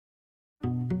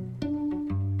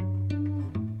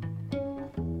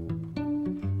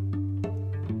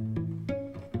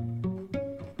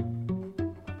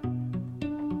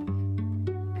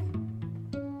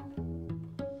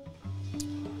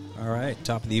right,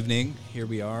 top of the evening. Here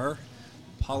we are,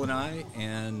 Paul and I,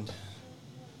 and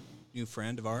new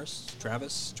friend of ours,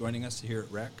 Travis, joining us here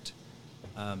at Wrecked.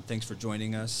 Thanks for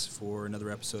joining us for another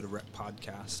episode of Wrecked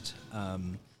Podcast.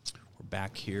 We're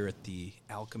back here at the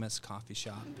Alchemist Coffee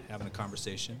Shop having a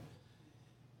conversation.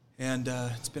 And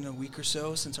it's been a week or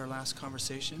so since our last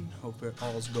conversation. Hope it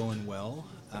all's going well.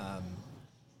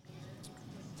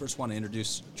 First want to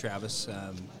introduce Travis.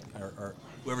 Our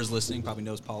whoever's listening probably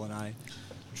knows Paul and I.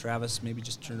 Travis, maybe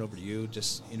just turn it over to you.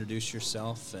 Just introduce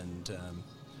yourself. And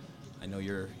I know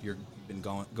you've been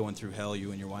going through hell,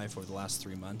 you and your wife, over the last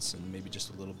 3 months, and maybe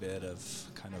just a little bit of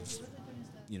kind of,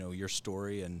 your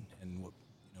story and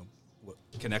what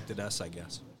connected us, I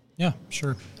guess. Yeah,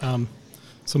 sure.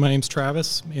 So my name's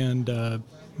Travis, and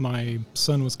my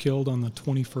son was killed on the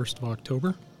 21st of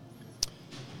October.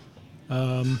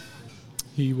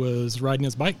 He was riding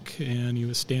his bike, and he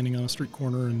was standing on a street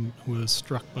corner and was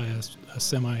struck by a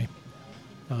semi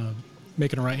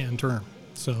making a right-hand turn.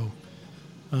 So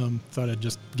thought I'd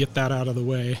just get that out of the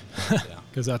way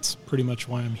because that's pretty much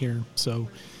why I'm here. So,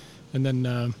 and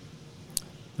then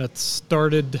that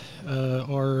started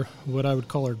what I would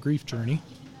call our grief journey.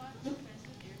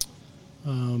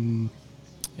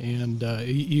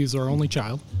 He's our only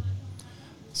child.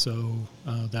 So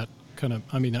that kind of,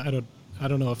 I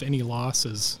don't know if any loss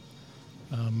is,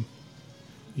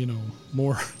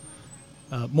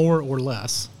 more or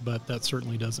less, but that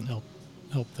certainly doesn't help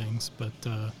things, but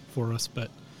for us. But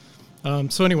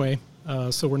so anyway,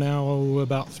 so we're now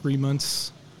about 3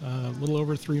 months, a little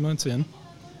over 3 months in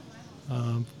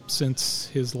since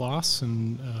his loss,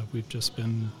 and we've just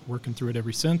been working through it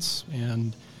ever since.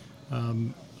 And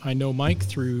I know Mike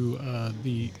through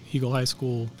the Eagle High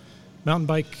School mountain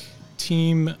bike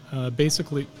team,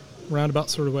 basically roundabout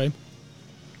sort of way.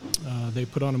 They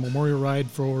put on a memorial ride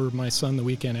for my son the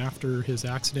weekend after his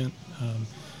accident,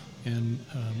 and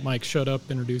Mike showed up,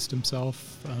 introduced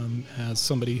himself as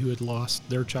somebody who had lost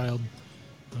their child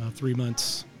 3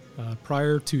 months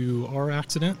prior to our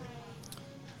accident,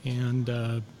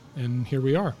 and here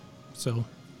we are. So,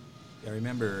 yeah, I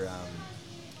remember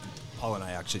Paul and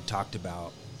I actually talked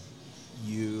about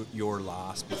your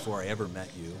loss before I ever met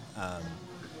you. I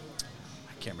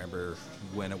can't remember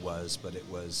when it was, but it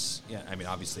was,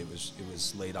 obviously it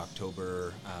was late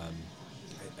October.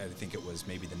 I think it was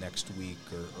maybe the next week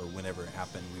or whenever it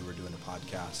happened, we were doing a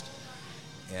podcast.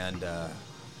 And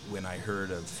when I heard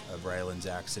of Rylan's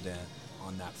accident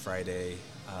on that Friday,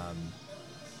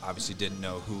 obviously didn't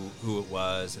know who it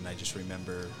was, and I just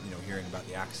remember, hearing about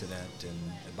the accident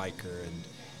and the biker,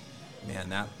 and man,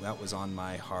 that was on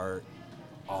my heart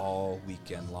all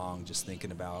weekend long, just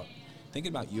thinking about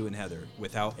you and Heather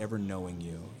without ever knowing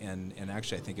you. And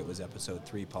actually, I think it was episode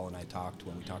 3, Paul and I talked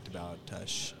when we talked about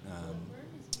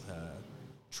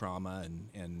trauma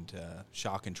and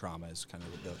shock and trauma is kind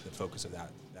of the focus of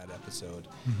that episode.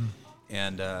 Mm-hmm.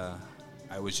 And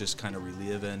I was just kind of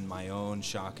reliving my own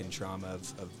shock and trauma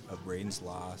of Braden's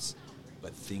loss,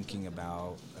 but thinking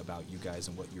about you guys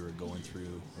and what you were going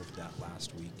through over that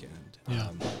last weekend. Yeah.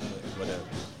 What a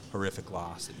horrific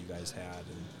loss that you guys had.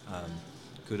 And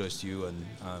kudos to you, and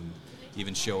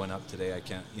even showing up today. I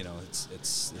can't,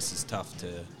 this is tough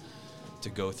to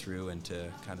go through and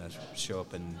to kind of show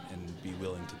up and be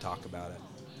willing to talk about it.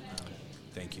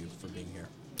 Thank you for being here.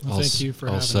 Well, thank you for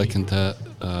having me. I'll second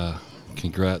that.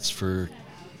 Congrats for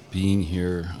being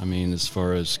here. I mean, as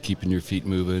far as keeping your feet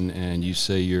moving, and you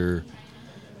say you're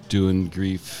doing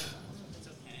grief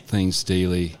things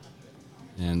daily,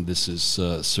 and this is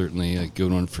certainly a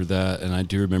good one for that. And I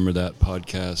do remember that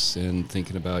podcast and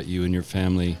thinking about you and your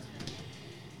family.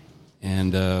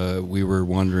 And we were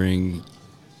wondering,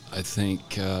 I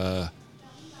think that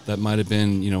might have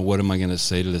been, what am I going to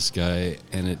say to this guy?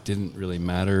 And it didn't really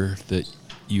matter that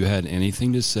you had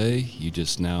anything to say. You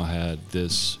just now had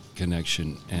this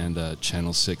connection. And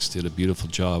Channel 6 did a beautiful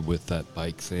job with that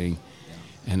bike thing.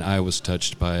 And I was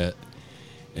touched by it.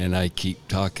 And I keep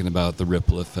talking about the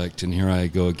ripple effect, and here I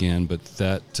go again. But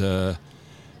that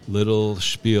little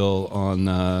spiel on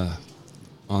the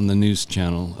news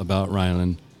channel about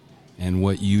Rylan and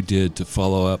what you did to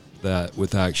follow up that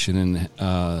with action and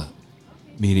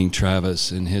meeting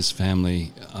Travis and his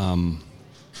family,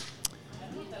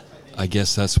 I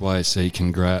guess that's why I say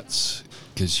congrats,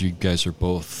 because you guys are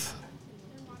both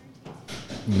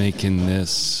making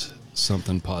this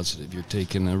something positive. You're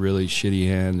taking a really shitty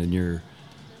hand and you're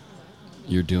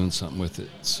doing something with it.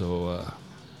 So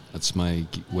that's my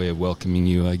way of welcoming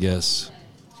you, I guess.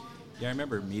 Yeah, I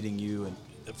remember meeting you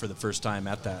for the first time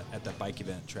at that bike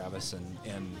event, Travis,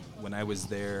 and when I was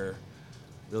there,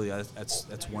 really,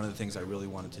 that's one of the things I really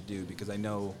wanted to do, because I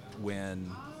know when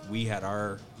we had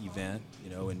our event,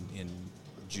 in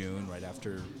June, right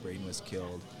after Braden was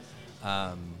killed,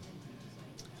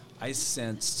 I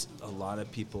sensed a lot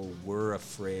of people were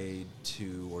afraid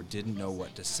to, or didn't know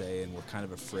what to say, and were kind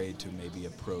of afraid to maybe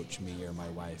approach me or my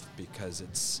wife, because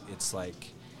it's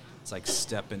like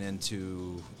stepping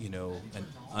into an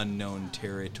unknown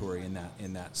territory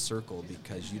in that circle,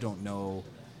 because you don't know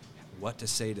what to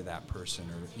say to that person,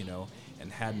 or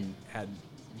and hadn't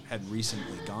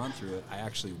recently gone through it. I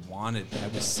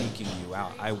was seeking you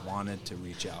out. I wanted to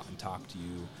reach out and talk to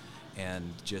you,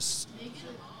 and just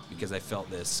because I felt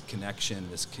this connection,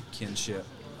 this kinship.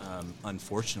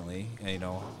 Unfortunately, I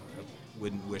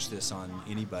wouldn't wish this on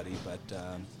anybody, but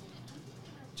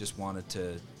just wanted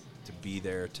to be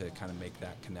there to kind of make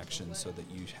that connection, so that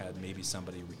you had maybe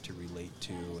somebody to relate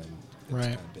to, and it's Right.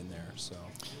 kind of been there. So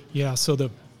Yeah. So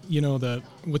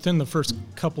within the first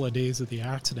couple of days of the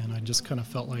accident, I just kind of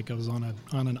felt like I was on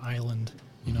an island,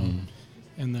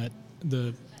 and that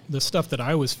the stuff that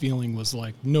I was feeling was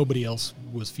like nobody else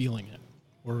was feeling it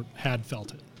or had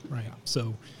felt it. Right. Yeah.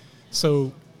 So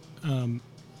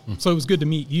it was good to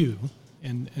meet you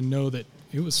and know that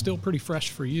it was still pretty fresh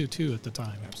for you too at the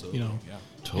time. absolutely, yeah.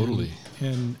 Totally.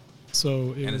 And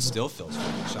so And it still feels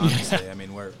fresh, honestly. I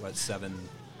mean, we're at 7+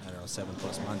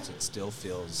 months. It still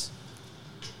feels,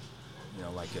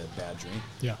 like a bad dream.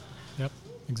 Yeah. Yep.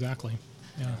 Exactly.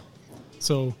 Yeah.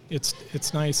 So it's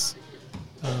nice.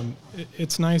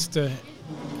 It's nice to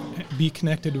be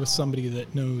connected with somebody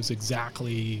that knows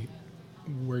exactly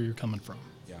where you're coming from.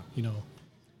 Yeah.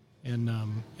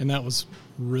 And that was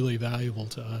really valuable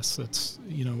to us. That's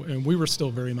and we were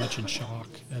still very much in shock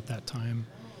at that time,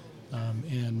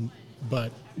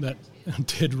 but that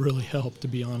did really help, to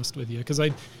be honest with you, because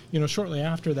shortly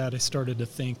after that I started to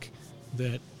think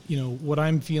that what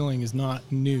I'm feeling is not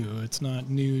new. It's not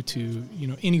new to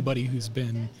anybody who's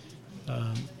been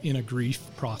in a grief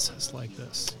process like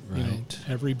this. Right.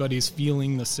 Everybody's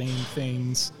feeling the same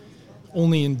things,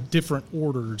 only in different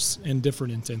orders and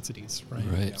different intensities, right?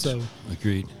 Right. So,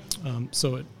 Agreed.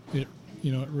 so it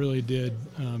really did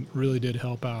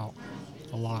help out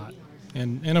a lot,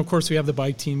 and of course we have the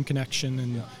bike team connection,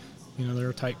 and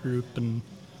they're a tight group, and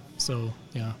so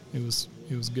yeah, it was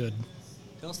good.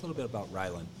 Tell us a little bit about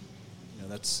Rylan.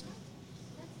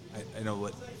 I know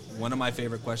what one of my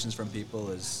favorite questions from people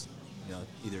is,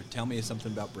 either tell me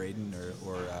something about Braden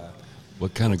or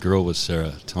What kind of girl was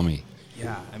Sarah? Tell me.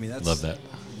 yeah, I mean, that's Love that.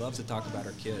 Loves to talk about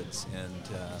our kids,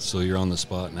 and So you're on the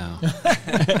spot now.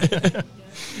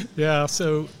 Yeah,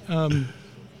 so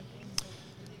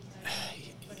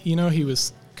he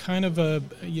was kind of a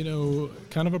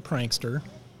prankster,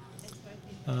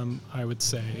 I would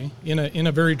say, in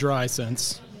a very dry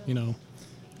sense.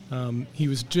 He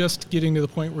was just getting to the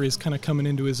point where he's kind of coming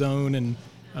into his own and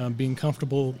being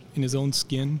comfortable in his own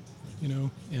skin,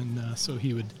 and so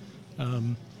he would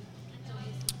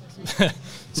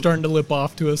starting to lip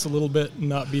off to us a little bit and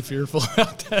not be fearful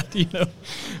about that,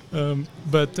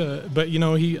 but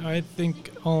he, I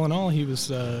think all in all, he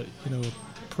was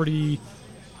pretty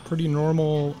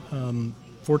normal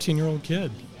 14-year-old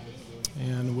kid,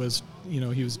 and was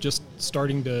he was just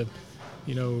starting to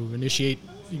initiate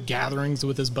gatherings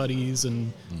with his buddies,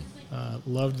 and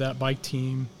loved that bike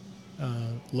team,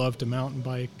 loved to mountain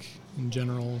bike in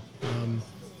general,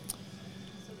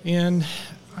 and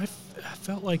I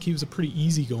felt like he was a pretty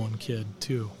easygoing kid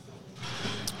too,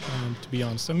 to be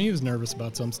honest. I mean, he was nervous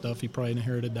about some stuff. He probably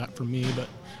inherited that from me,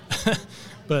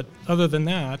 but other than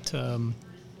that,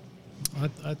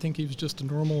 I think he was just a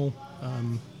normal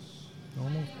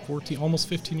 14, almost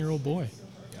 15-year-old boy.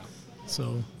 yeah.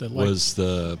 So that Was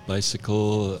the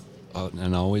bicycle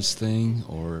an always thing,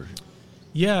 or?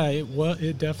 Yeah,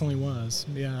 it definitely was.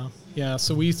 Yeah.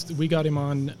 So we got him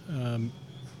on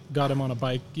a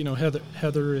bike.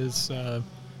 Heather is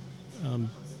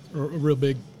real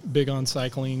big on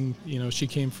cycling. She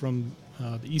came from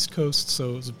the East Coast,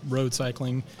 so it was road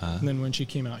cycling. And then when she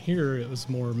came out here, it was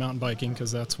more mountain biking,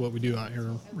 because that's what we do out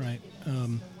here, right?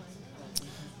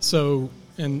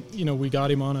 We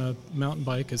got him on a mountain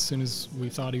bike as soon as we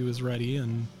thought he was ready,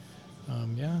 and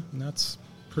and that's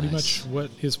pretty Nice. much what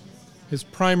his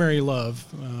primary love,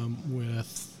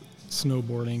 with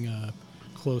snowboarding,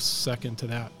 close second to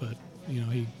that, but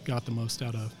he got the most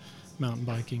out of mountain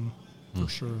biking for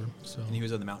sure. So And he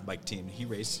was on the mountain bike team. He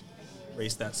raced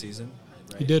that season,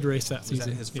 right? he did race that Was season.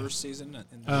 that his yeah. first season?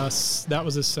 That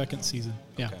was his second season.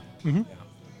 Yeah. Okay. Mhm. Yeah.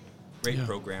 Great Yeah.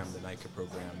 program. The NICA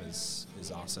program is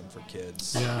awesome for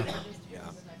kids. Yeah.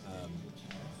 Yeah.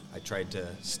 I tried to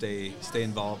stay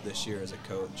involved this year as a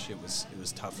coach. It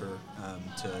was tougher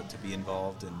to be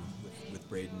involved, and with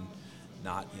Braden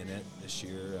not in it this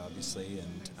year, obviously,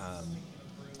 and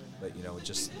but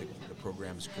just the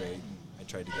program's great. I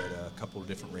tried to go to a couple of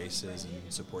different races and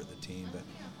support the team, but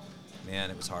man,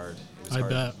 it was hard. I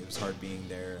bet. It was hard being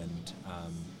there and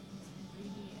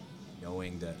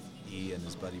knowing that he and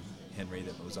his buddy Henry,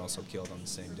 that was also killed on the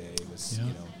same day, was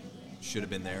should have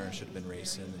been there and should have been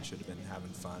racing and should have been having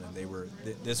fun. And they were.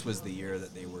 This was the year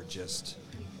that they were just,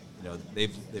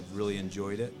 they've really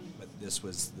enjoyed it. But this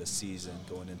was the season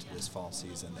going into this fall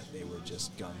season that they were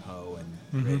just gung ho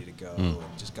and ready to go and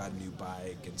just got a new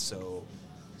bike and so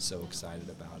excited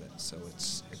about it. So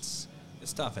it's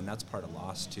tough, and that's part of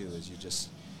loss too. Is you just,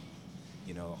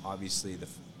 obviously the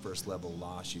first level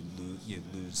loss, you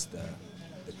lose the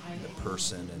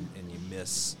person and you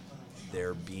miss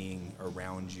their being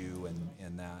around you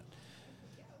and that.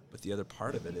 But the other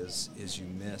part of it is you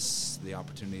miss the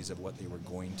opportunities of what they were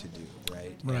going to do,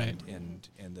 right? Right. And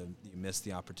you miss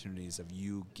the opportunities of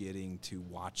you getting to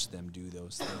watch them do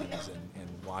those things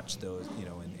and watch those,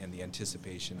 and the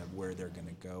anticipation of where they're going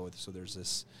to go. So there's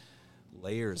this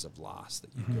layers of loss that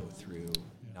you go through,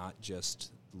 not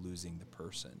just losing the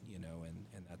person,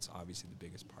 and that's obviously the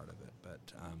biggest part of it. But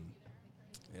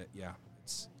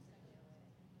it's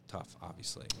tough,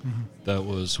 obviously. That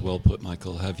was well put,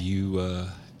 Michael. Have you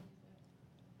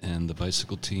and the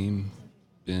bicycle team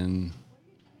been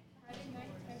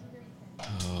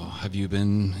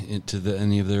into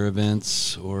any of their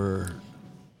events, or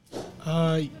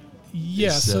so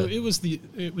it was the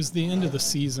end of the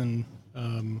season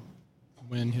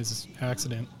when his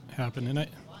accident happened, and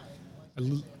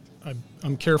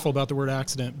I'm careful about the word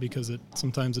accident because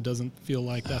sometimes it doesn't feel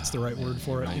like that's the right word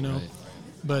for it, right.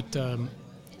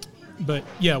 But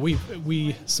yeah,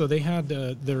 so they had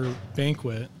their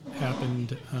banquet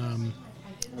happened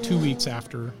 2 weeks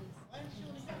after,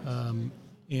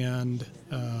 and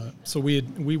so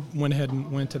we went ahead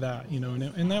and went to that,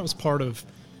 and that was part of.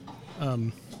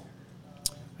 I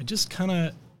just kind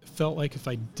of felt like if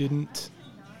I didn't,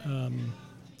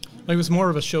 it was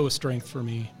more of a show of strength for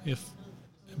me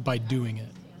by doing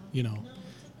it,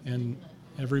 and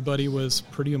everybody was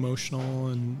pretty emotional,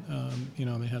 and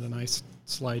they had a nice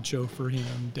slideshow for him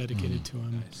dedicated to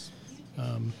him. Nice.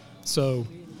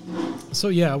 So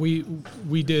yeah, we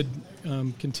did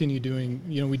continue doing.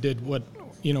 We did what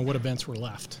events were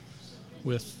left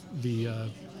with the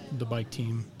bike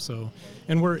team. So,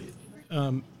 and we're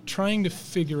trying to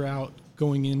figure out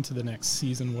going into the next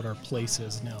season what our place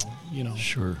is now.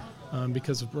 Sure.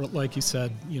 Because like you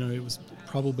said, it was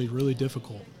probably really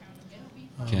difficult.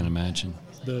 Can't imagine.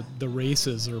 The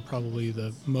races are probably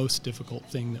the most difficult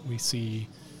thing that we see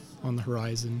on the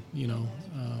horizon,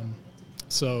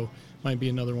 so might be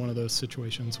another one of those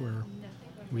situations where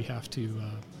we have to,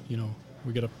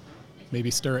 we got to maybe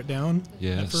stare it down.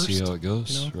 Yeah, at first, see how it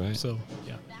goes, right? So,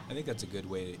 yeah. I think that's a good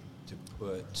way to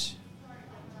put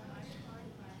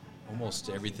almost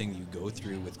everything you go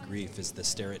through with grief is to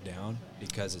stare it down,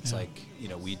 because it's like,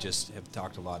 we just have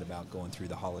talked a lot about going through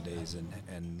the holidays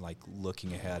and like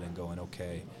looking ahead and going,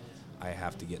 okay, I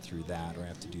have to get through that, or I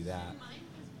have to do that.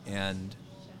 And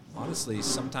honestly,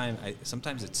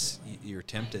 sometimes it's, you're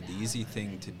tempted. The easy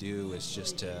thing to do is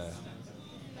just to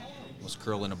almost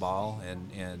curl in a ball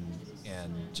and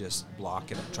just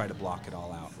block it, try to block it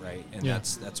all out, right? And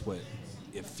that's what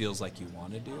it feels like you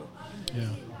want to do. Yeah.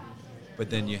 But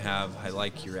then I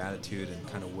like your attitude and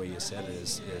kind of way you said it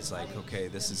is like, okay,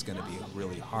 this is going to be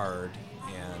really hard,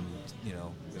 and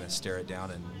I'm going to stare it down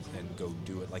and go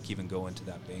do it. Like even going to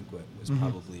that banquet was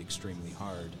probably extremely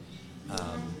hard.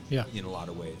 In a lot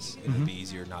of ways, and it'd be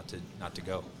easier not to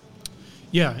go.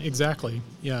 Yeah, exactly.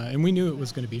 Yeah, and we knew it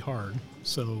was going to be hard.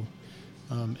 So,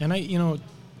 and I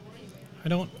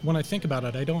don't. When I think about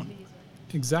it, I don't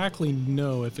exactly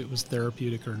know if it was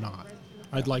therapeutic or not.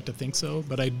 I'd like to think so,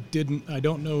 but I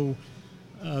don't know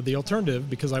the alternative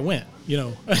because I went.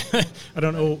 I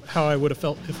don't know how I would have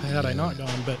felt if I not gone.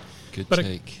 But good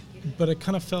take. But it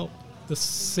kind of felt the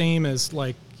same as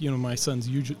like my son's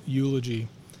eulogy.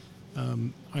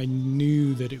 I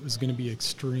knew that it was going to be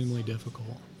extremely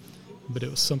difficult, but it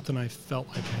was something I felt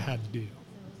like I had to do.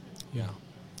 Yeah.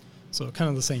 So kind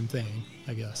of the same thing,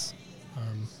 I guess.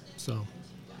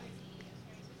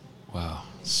 Wow.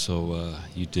 So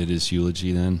you did his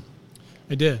eulogy then?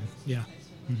 I did, yeah.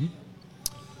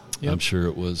 Yep. I'm sure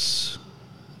it was...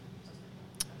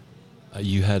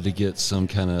 you had to get some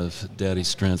kind of daddy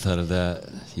strength out of that,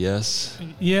 yes?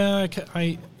 Yeah,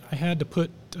 I had to put...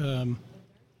 the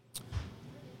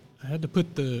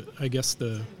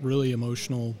really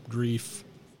emotional grief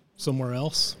somewhere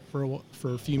else for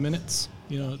a few minutes,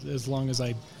 as long as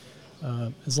I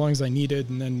needed.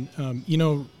 And then,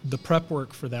 the prep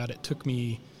work for that, it took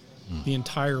me the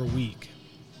entire week,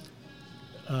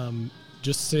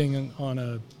 just sitting on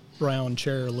a brown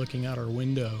chair looking out our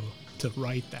window to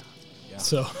write that. Yeah.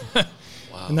 So,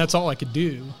 wow. And that's all I could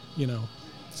do,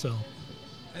 so.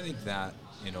 I think that,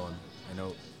 I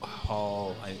know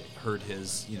Paul, I heard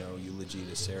his, eulogy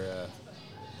to Sarah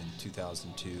in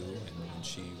 2002, and when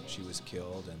she was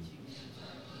killed, and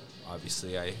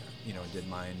obviously I, did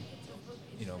mine,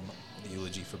 the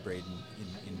eulogy for Braden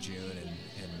in June,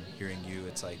 and hearing you,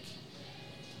 it's like,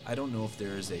 I don't know if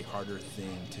there is a harder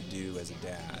thing to do as a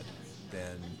dad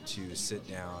than to sit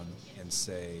down and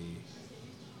say,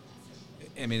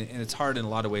 and it's hard in a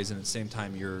lot of ways, and at the same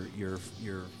time you're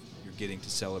getting to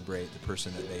celebrate the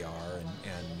person that they are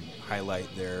and highlight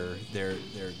their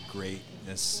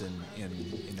greatness in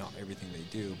everything they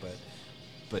do,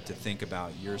 but to think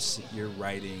about you're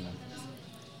writing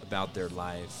about their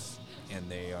life, and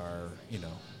they are in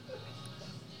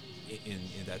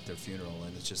at their funeral,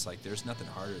 and it's just like there's nothing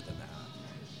harder than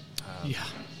that. Yeah.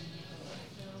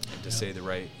 And to say the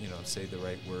right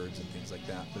words and things like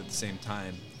that, but at the same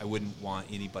time, I wouldn't want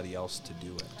anybody else to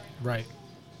do it. Right.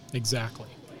 Exactly.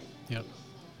 Yep.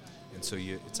 And so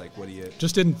it's like, what do you...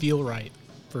 Just didn't feel right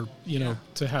for,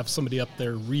 to have somebody up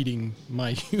there reading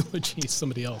my eulogy,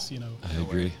 somebody else, I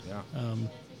agree. Yeah.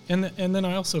 And then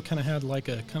I also kind of had like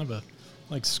a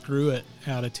screw it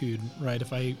attitude, right?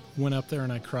 If I went up there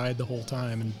and I cried the whole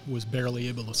time and was barely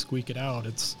able to squeak it out,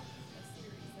 it's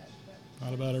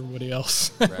not about everybody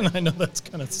else. Right. And I know that's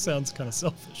sounds kind of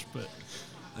selfish, but...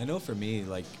 I know for me,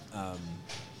 like...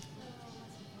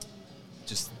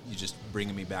 you just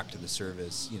bringing me back to the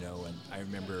service, and I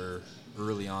remember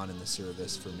early on in the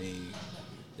service, for me,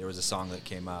 there was a song that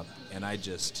came up, and I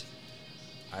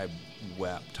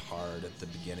wept hard at the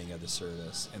beginning of the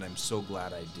service, and I'm so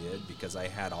glad I did, because I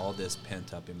had all this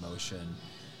pent-up emotion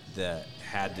that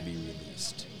had to be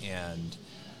released, and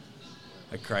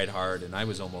I cried hard, and I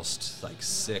was almost like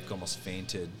sick, almost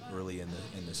fainted early in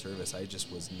the service. I just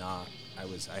was not.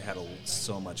 I had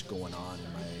so much going on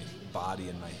in my body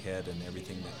and my head and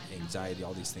everything, that anxiety,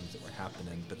 all these things that were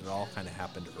happening. But it all kind of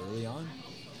happened early on.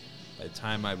 By the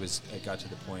time I got to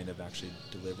the point of actually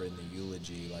delivering the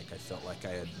eulogy, like I felt like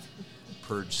I had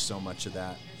purged so much of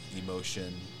that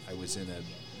emotion. I was in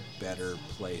a better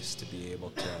place to be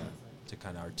able to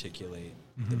kind of articulate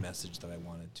the message that I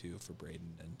wanted to for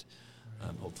Braden, and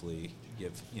hopefully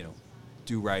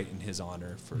do right in his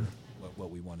honor for what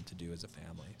we wanted to do as a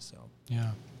family. So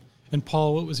yeah. And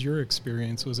Paul, what was your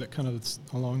experience? Was it kind of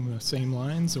along the same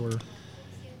lines, or?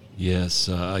 Yes,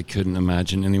 I couldn't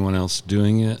imagine anyone else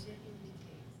doing it,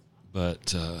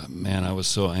 but man, I was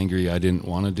so angry I didn't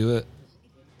want to do it,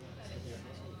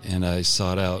 and I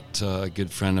sought out a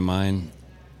good friend of mine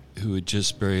who had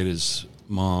just buried his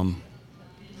mom.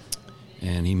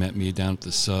 And he met me down at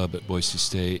the sub at Boise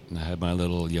State, and I had my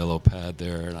little yellow pad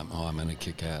there, and I'm going to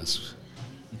kick ass.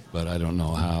 But I don't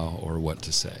know how or what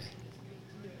to say.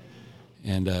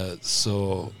 And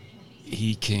so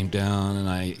he came down, and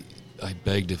I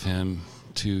begged of him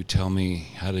to tell me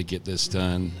how to get this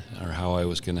done, or how I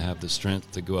was going to have the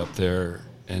strength to go up there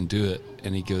and do it.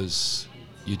 And he goes,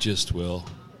 "You just will."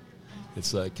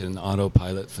 It's like an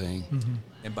autopilot thing. Mm-hmm.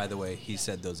 And by the way, he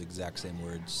said those exact same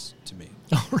words to me.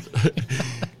 Oh, really?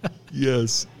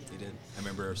 Yes. He did. I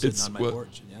remember sitting on my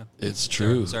porch. Yeah. It's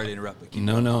true. Sorry to interrupt. But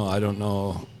No, I don't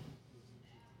know.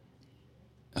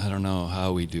 I don't know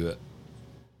how we do it.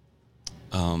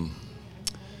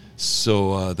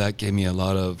 So that gave me a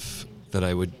lot of that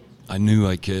I knew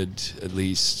I could at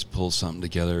least pull something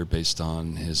together based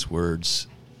on his words.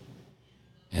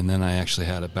 And then I actually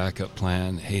had a backup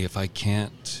plan. Hey, if I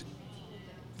can't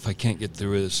get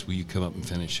through this, will you come up and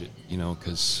finish it?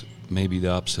 Because maybe the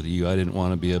opposite of you, I didn't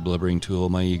want to be a blubbering tool.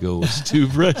 My ego was too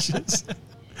precious.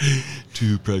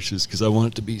 Too precious, because I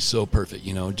want it to be so perfect,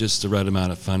 just the right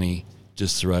amount of funny,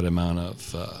 just the right amount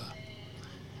of,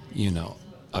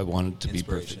 I want it to be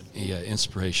perfect. Yeah,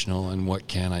 inspirational. And what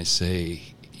can I say?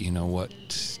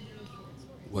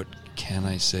 What can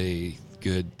I say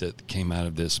good that came out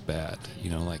of this bad?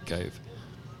 Like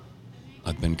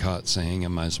I've been caught saying I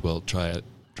might as well try it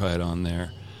on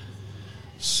there.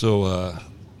 So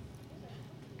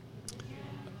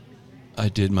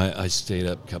I stayed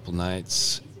up a couple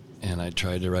nights, and I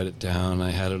tried to write it down.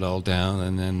 I had it all down,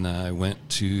 and then I went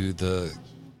to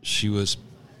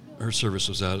her service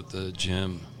was out at the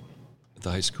gym, at the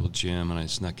high school gym, and I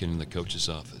snuck into the coach's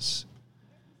office.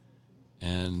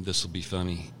 And this will be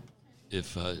funny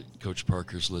if Coach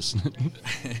Parker's listening.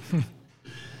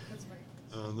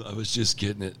 I was just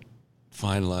getting it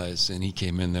finalized, and he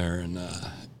came in there, and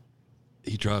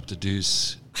he dropped a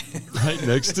deuce right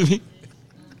next to me.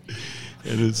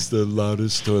 And it's the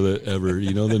loudest toilet ever.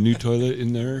 You know, the new toilet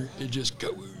in there, it just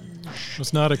goes.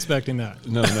 Was not expecting that.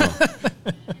 No.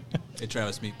 Hey,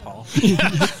 Travis, meet Paul.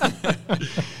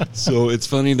 So it's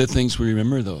funny the things we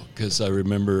remember, though, because I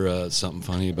remember something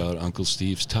funny about Uncle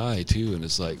Steve's tie, too. And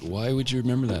it's like, why would you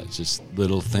remember that? It's just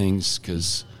little things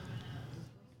because,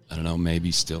 I don't know,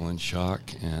 maybe still in shock.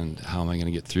 And how am I going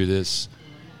to get through this?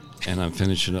 And I'm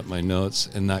finishing up my notes.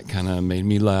 And that kind of made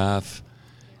me laugh.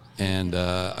 And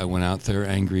I went out there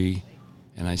angry.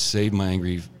 And I saved my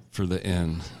angry for the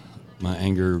end. My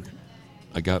anger,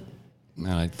 I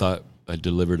thought I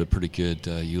delivered a pretty good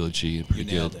eulogy, pretty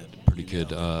good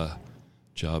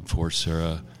job for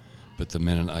Sarah. But the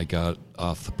minute I got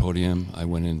off the podium, I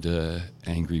went into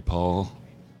Angry Paul,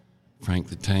 Frank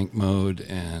the Tank mode,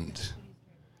 and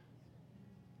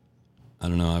I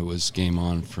don't know, I was game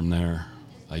on from there.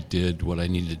 I did what I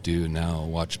needed to do. Now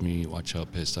watch how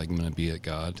pissed I'm going to be at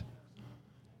God.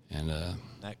 And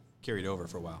that carried over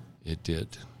for a while. It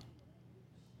did.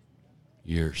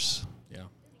 Years. Yeah.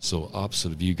 So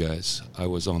opposite of you guys, I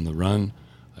was on the run.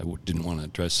 I didn't want to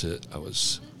address it. I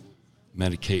was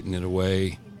medicating it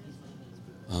away.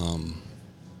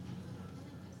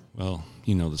 Well,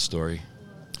 you know the story.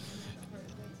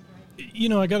 You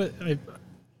know, I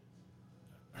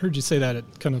heard you say that. It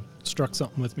kind of struck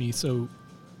something with me. So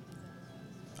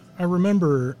I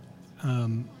remember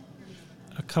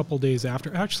a couple days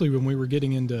after, actually, when we were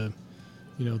getting into,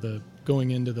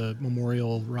 going into the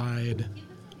memorial ride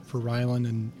for Rylan,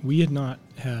 and we had not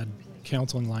had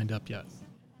counseling lined up yet.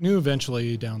 Knew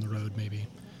eventually down the road maybe.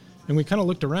 And we kind of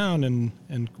looked around and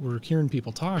we're hearing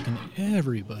people talk, and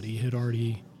everybody had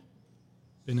already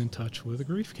been in touch with a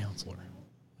grief counselor.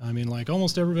 I mean, like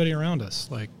almost everybody around us.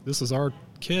 Like, this is our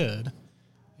kid,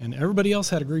 and everybody else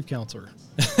had a grief counselor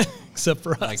except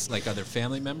for us. Like other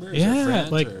family members? Yeah, or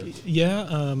friends, like or?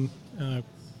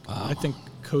 Wow. I think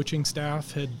coaching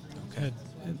staff had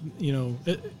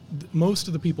most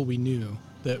of the people we knew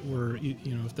that were,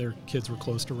 if their kids were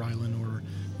close to Rylan, or,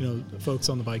 folks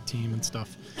on the bike team and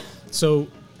stuff. So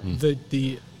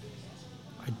I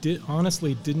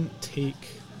honestly didn't take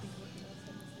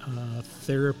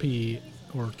therapy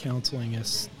or counseling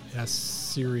as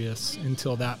serious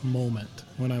until that moment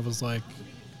when I was like,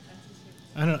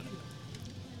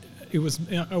 it was,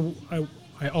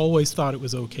 I always thought it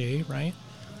was okay, right?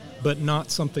 But not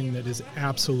something that is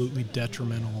absolutely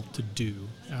detrimental to do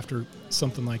after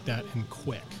something like that, and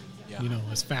quick,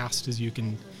 as fast as you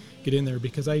can get in there,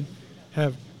 because I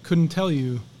couldn't tell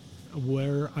you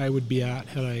where I would be at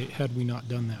had we not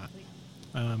done that.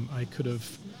 I could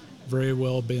have very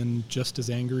well been just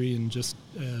as angry and just,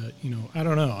 I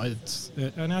don't know.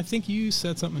 And I think you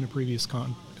said something in a previous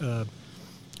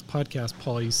podcast,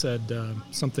 Paul. You said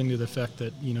something to the effect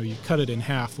that, you cut it in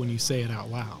half when you say it out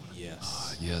loud.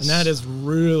 Yes. Yes. And that is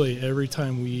really, every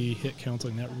time we hit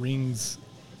counseling, that rings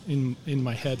in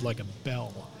my head like a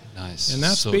bell. Nice. And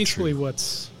that's so basically true.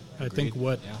 I think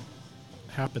what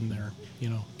happened there,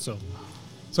 So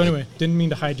anyway, didn't mean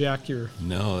to hijack your...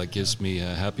 No, that gives me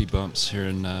happy bumps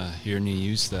hearing you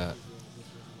use that.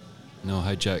 No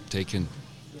hijack taken.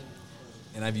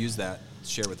 And I've used that to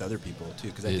share with other people, too,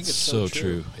 because I think It's it's so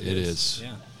true. It is.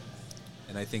 Yeah.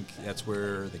 And I think that's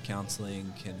where the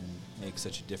counseling can make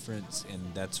such a difference, and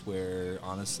that's where,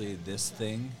 honestly, this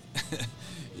thing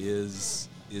is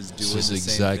doing This is the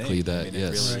exactly same thing. that. I mean,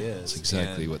 Yes, it really is. it's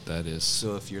exactly And what that is.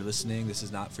 so if you're listening, this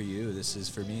is not for you. This is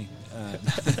for me.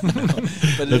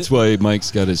 But That's why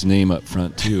Mike's got his name up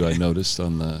front too. I noticed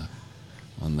on the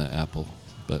Apple,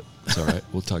 but it's all right.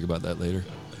 We'll talk about that later.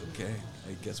 Okay,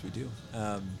 I guess we do.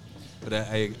 But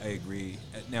I agree.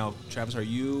 Now, Travis, are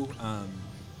you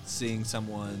seeing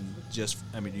someone you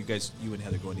and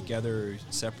Heather going together,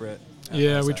 separate?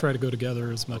 Yeah, we try to go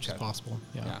together as much as possible.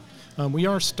 Yeah. We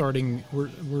are starting,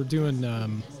 we're doing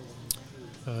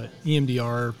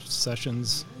EMDR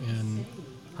sessions, and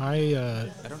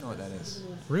I don't know what that is.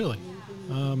 Really?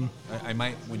 I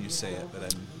might when you say it, but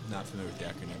I'm not familiar with the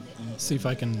acronym. See if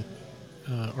I can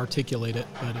articulate it,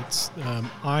 but it's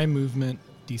eye movement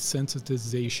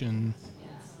desensitization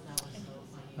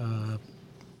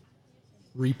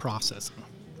reprocessing.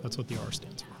 That's what the R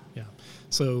stands for. Yeah.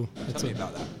 So Tell me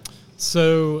about that.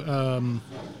 So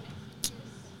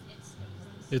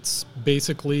it's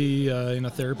basically in a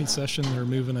therapy session, they're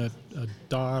moving a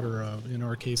dot, or in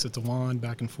our case, it's a wand,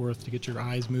 back and forth to get your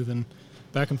eyes moving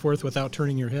back and forth without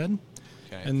turning your head.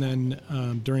 Okay. And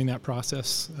then during that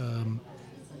process,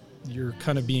 you're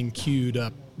kind of being cued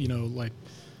up, like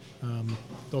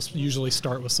they'll usually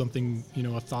start with something,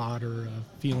 a thought or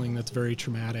a feeling that's very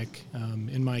traumatic.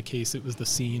 In my case, it was the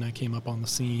scene. I came up on the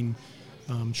scene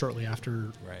shortly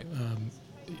after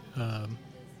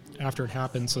after it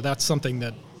happened. So that's something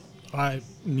that I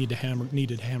needed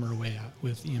to hammer away at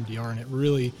with EMDR, and it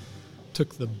really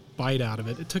took the bite out of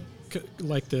it. It took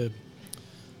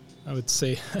I would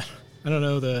say, I don't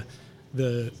know,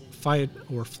 the fight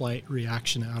or flight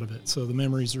reaction out of it. So the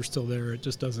memories are still there. It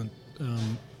just doesn't,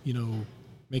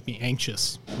 make me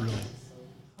anxious, really.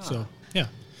 Huh. So, yeah.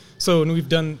 So, and we've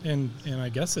done, and I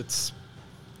guess it's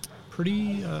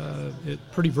pretty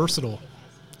versatile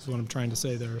is what I'm trying to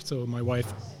say there. So my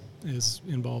wife is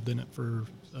involved in it for,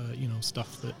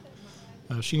 stuff that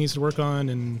she needs to work on,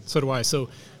 and so do I. So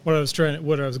what I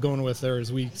was going with there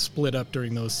is we split up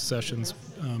during those sessions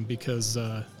because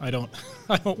I don't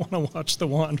want to watch the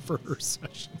wand for her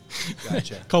session.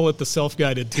 Gotcha. Call it the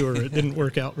self-guided tour. It didn't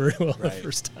work out very well the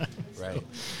first time. Right.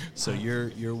 So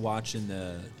you're watching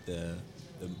the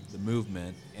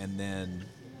movement, and then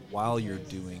while you're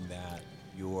doing that,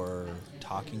 you're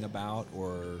talking about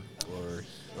or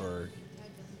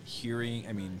hearing.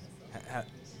 I mean.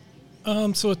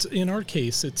 So it's, in our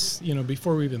case, it's,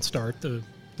 before we even start, the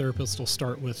therapist will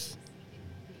start with,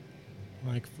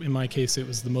 like, in my case, it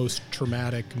was the most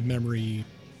traumatic memory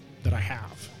that I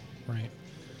have, right?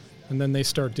 And then they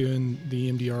start doing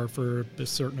the EMDR for a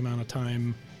certain amount of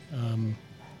time,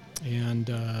 and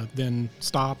then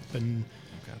stop, and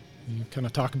you kind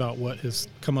of talk about what has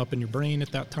come up in your brain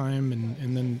at that time,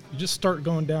 and then you just start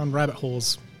going down rabbit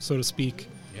holes, so to speak,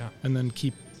 and then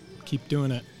keep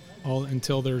doing it all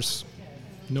until there's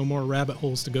no more rabbit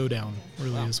holes to go down,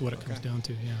 really, is what it comes down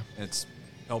to. It's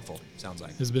helpful, sounds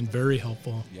like. It's been very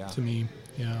helpful to me.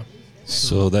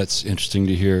 So that's interesting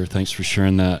to hear. Thanks for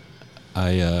sharing that. I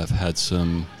have had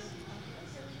some,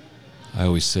 I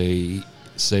always say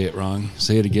it wrong.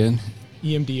 Say it again.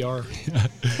 EMDR.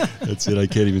 That's it. I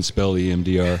can't even spell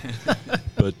EMDR.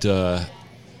 But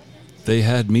they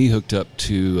had me hooked up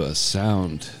to a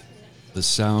sound. The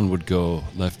sound would go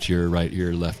left ear, right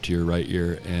ear, left ear, right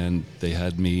ear, and they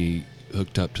had me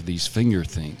hooked up to these finger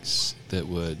things that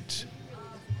would,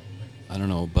 I don't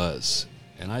know, buzz.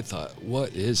 And I thought,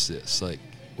 what is this? Like,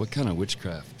 what kind of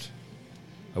witchcraft?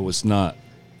 I was not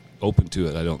open to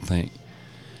it, I don't think.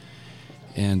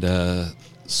 And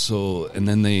and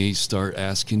then they start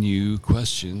asking you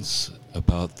questions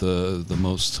about the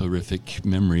most horrific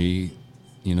memory,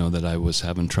 that I was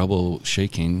having trouble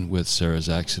shaking with Sarah's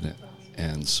accident.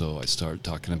 And so I started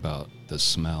talking about the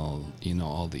smell,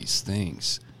 all these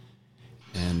things.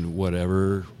 And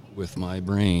whatever with my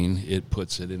brain, it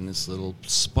puts it in this little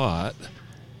spot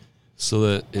so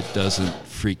that it doesn't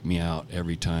freak me out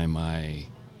every time I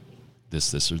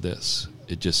this or this.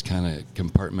 It just kind of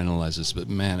compartmentalizes. But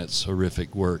man, it's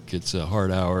horrific work. It's a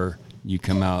hard hour. You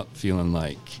come out feeling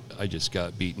like I just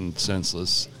got beaten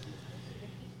senseless.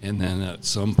 And then at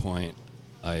some point,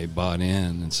 I bought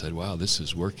in and said, wow, this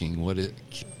is working.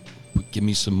 Give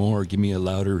me some more. Give me a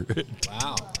louder.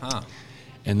 Wow. Huh.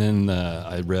 And then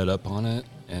I read up on it,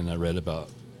 and I read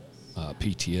about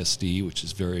PTSD, which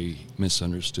is very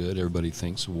misunderstood. Everybody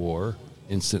thinks war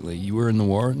instantly. You were in the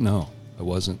war? No, I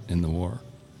wasn't in the war.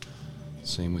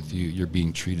 Same with you. You're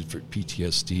being treated for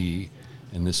PTSD,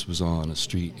 and this was on a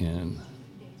street in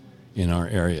our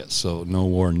area, so no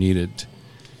war needed.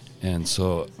 And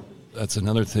so that's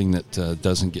another thing that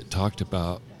doesn't get talked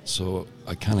about. So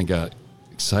I kind of got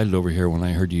excited over here when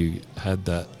I heard you had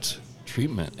that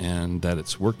treatment and that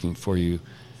it's working for you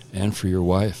and for your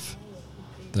wife.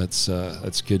 That's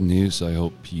good news. I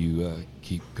hope you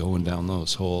keep going down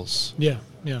those holes. Yeah.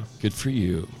 Good for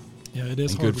you. Yeah, it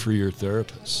is and hard. Good for your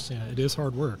therapist. Yeah, it is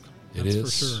hard work. It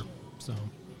is. For sure. So.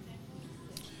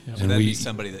 Yeah. So that'd be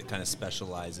somebody that kind of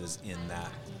specializes in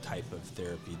that type of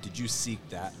therapy. Did you seek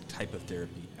that type of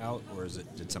therapy out, or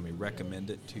did somebody recommend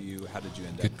it to you? How did you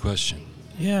end up? Good question.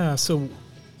 Yeah, so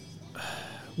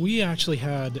we actually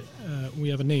had we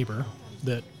have a neighbor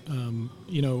that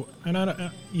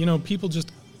people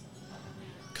just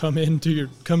come to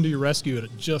your rescue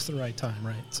at just the right time,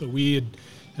 right? So we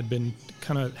had been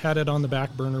kind of had it on the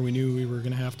back burner. We knew we were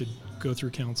going to have to go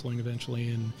through counseling eventually,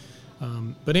 and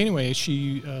but anyway,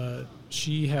 she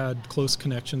had close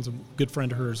connections. A good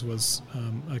friend of hers was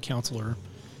a counselor,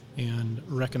 and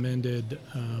recommended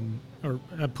or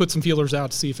put some feelers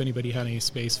out to see if anybody had any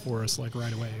space for us, like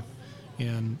right away.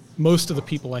 And most of the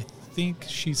people I think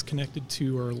she's connected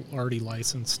to are already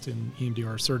licensed in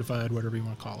EMDR, certified, whatever you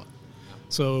want to call it.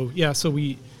 So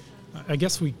I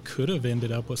guess we could have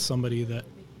ended up with somebody that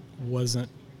wasn't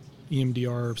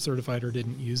EMDR certified or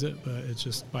didn't use it, but it's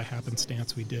just by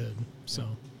happenstance we did. So,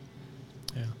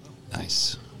 yeah.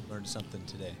 Nice. Learned something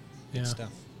today. Yeah. Good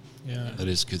stuff. Yeah. That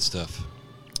is good stuff.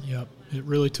 Yep. It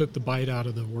really took the bite out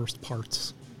of the worst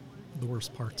parts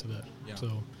of it. Yeah.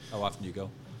 So How often do you go?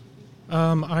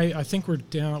 I think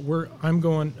I'm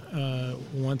going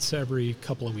once every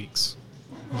couple of weeks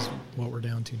is what we're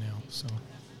down to now. So.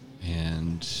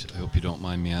 And I hope you don't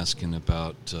mind me asking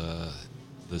about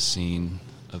the scene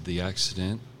of the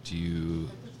accident. Do you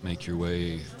make your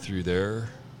way through there,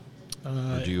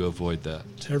 or do you avoid that?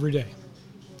 Every day.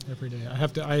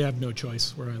 I have no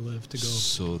choice where I live to go.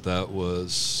 So that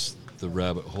was the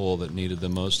rabbit hole that needed the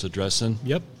most addressing?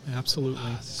 Yep, absolutely.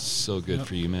 So good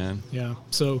for you, man. Yeah.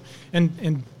 So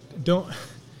and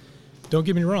don't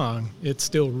get me wrong, it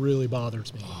still really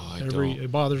bothers me. Oh,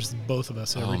 It bothers both of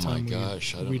us every time we know.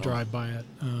 drive by it.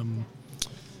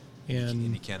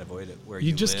 And you can't avoid it where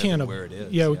you just can't where it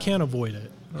is. Yeah, we can't avoid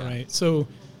it. Yeah. Right. So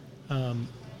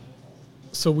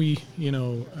we,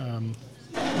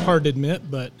 hard to admit,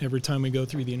 but every time we go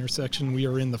through the intersection, we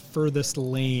are in the furthest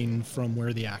lane from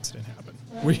where the accident happened.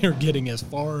 We are getting as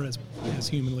far as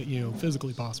humanly,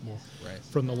 physically possible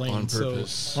from the lane. On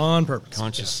purpose. So, on purpose.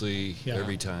 Consciously, Yeah.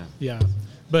 every time. Yeah.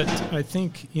 But I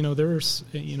think, there's,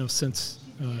 since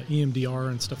EMDR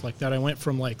and stuff like that, I went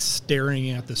from like staring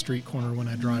at the street corner when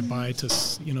I drive by to,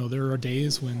 there are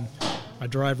days when I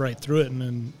drive right through it and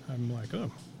then I'm like,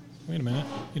 oh, wait a minute,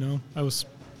 I was,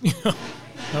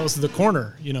 that was the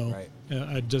corner, Right.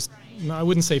 I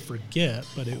wouldn't say forget,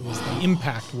 but it was, the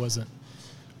impact wasn't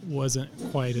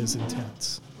quite as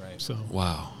intense. Right. So.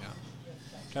 Wow. Yeah.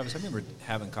 Travis, I remember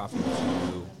having coffee with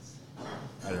you,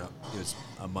 I don't know, it was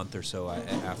a month or so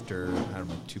after,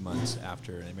 2 months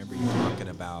after, and I remember you talking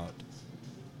about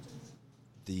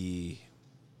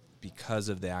because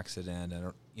of the accident,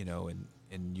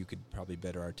 and you could probably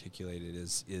better articulate it,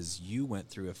 is you went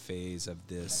through a phase of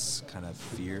this kind of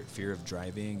fear of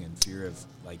driving and fear of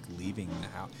like leaving the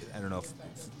house. I don't know if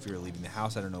fear of leaving the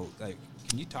house. I don't know. Like,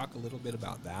 can you talk a little bit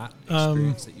about that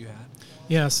experience that you had?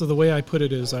 Yeah. So the way I put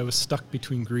it is I was stuck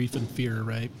between grief and fear,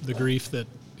 right? The grief that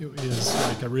is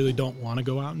like, I really don't want to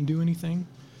go out and do anything.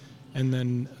 And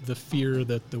then the fear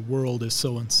that the world is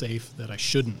so unsafe that I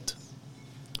shouldn't.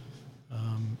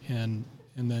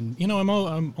 And then,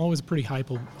 I'm always a pretty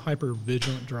hyper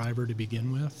vigilant driver to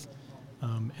begin with.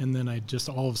 And then I just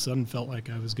all of a sudden felt like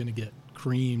I was going to get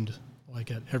creamed like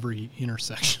at every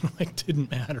intersection, like didn't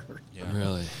matter. Yeah.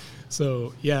 Really?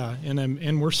 So yeah,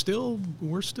 and we're still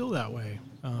that way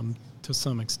to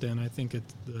some extent. I think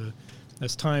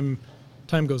as time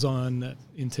goes on, that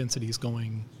intensity is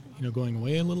going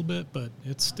away a little bit, but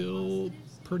it's still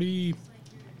pretty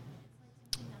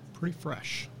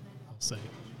fresh, I'll say.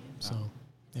 So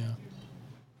yeah.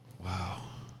 Wow.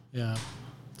 Yeah.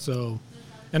 So,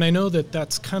 and I know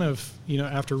that's kind of,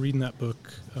 after reading that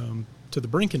book, To the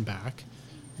Brink and Back,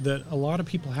 that a lot of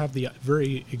people have the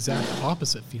very exact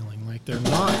opposite feeling, like they're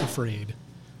not afraid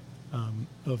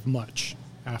of much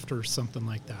after something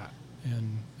like that.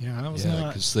 And yeah, that was not. Yeah,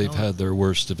 because they've had their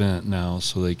worst event now,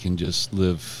 so they can just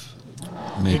live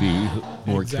maybe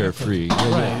more carefree.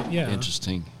 Right, yeah.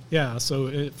 Interesting. Yeah,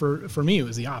 so for me, it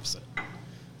was the opposite.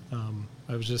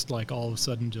 I was just like all of a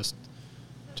sudden just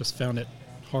found it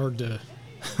hard to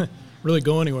really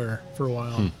go anywhere for a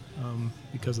while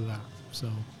because of that. So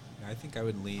I think I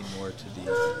would lean more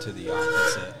to the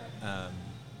opposite.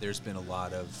 There's been a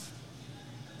lot of,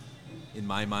 in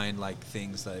my mind, like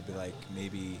things that I'd be like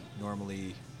maybe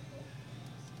normally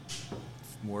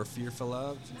more fearful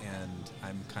of, and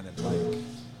I'm kind of like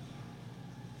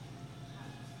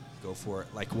go for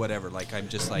it, like whatever. Like I'm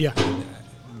just like. Yeah.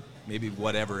 Maybe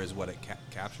whatever is what it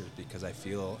captures, because I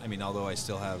feel, although I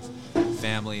still have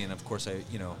family and of course I,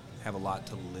 have a lot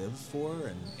to live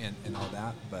for and all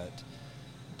that, but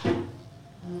I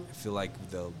feel like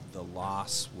the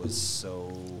loss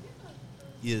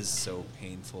is so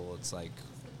painful. It's like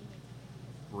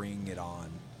bring it on,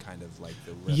 kind of like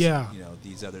the rest,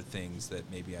 these other things that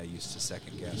maybe I used to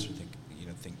second guess or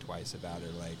think twice about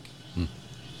are like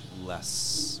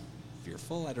less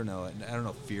fearful. I don't know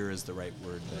if fear is the right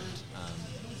word, but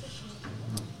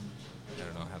I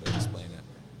don't know how to explain it.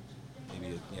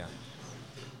 Maybe yeah.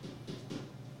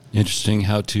 Interesting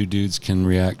how two dudes can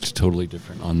react totally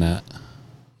different on that,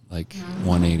 like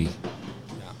 180.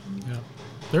 Yeah.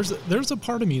 There's a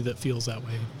part of me that feels that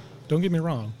way. Don't get me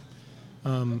wrong,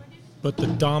 but the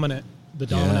dominant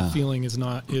feeling is,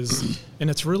 and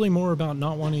it's really more about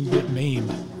not wanting to get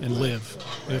maimed and live.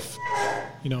 If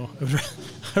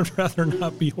I'd rather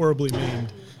not be horribly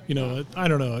maimed. I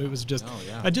don't know. It was just,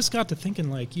 I just got to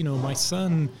thinking like, my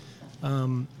son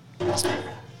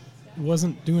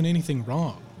wasn't doing anything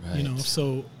wrong, right.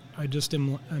 So I just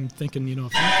I'm thinking,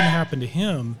 if that can happen to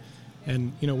him,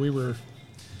 And, we were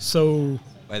so...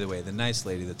 By the way, the nice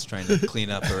lady that's trying to clean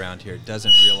up around here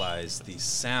doesn't realize the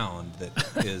sound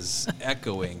that is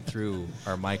echoing through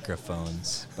our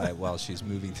microphones while she's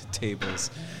moving the tables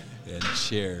and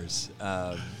chairs.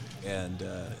 And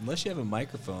unless you have a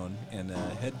microphone and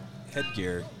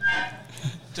headgear,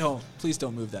 please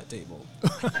don't move that table.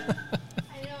 I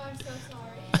know, I'm so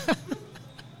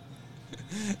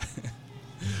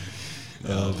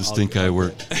sorry. Just think I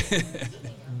work.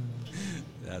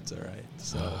 That's all right.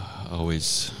 So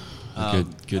always a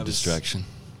good distraction.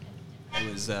 I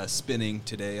was spinning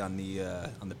today on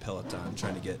the Peloton,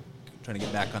 trying to get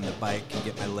back on the bike and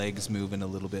get my legs moving a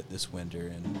little bit this winter,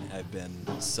 and I've been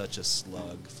such a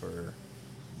slug for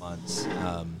months.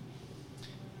 I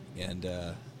don't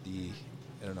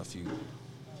know if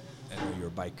I know you're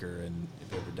a biker and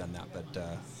if you've ever done that, but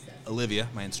Olivia,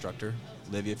 my instructor,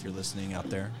 Olivia, if you're listening out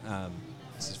there,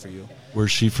 this is for you.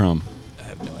 Where's she from? I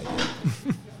have no idea.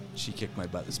 She kicked my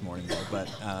butt this morning, though. But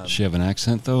does she have an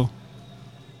accent, though?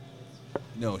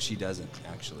 No, she doesn't,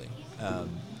 actually.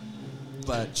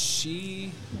 But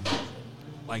she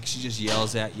just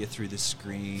yells at you through the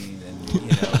screen, and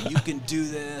you can do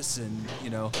this, and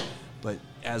But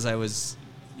as I was,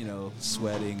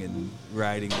 sweating and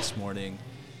riding this morning,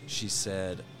 she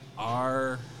said,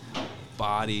 "Our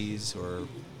bodies, or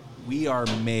we are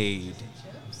made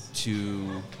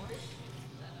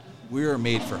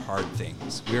for hard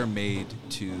things. We are made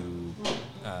to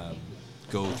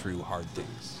go through hard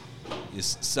things,"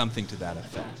 is something to that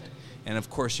effect. And of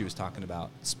course she was talking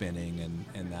about spinning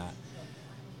and that.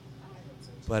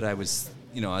 But I was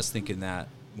thinking that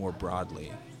more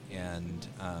broadly. And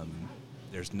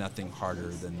there's nothing harder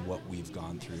than what we've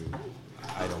gone through,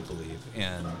 I don't believe.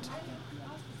 And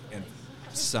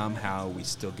somehow we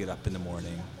still get up in the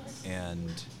morning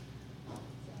and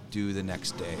do the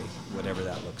next day, whatever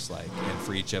that looks like. And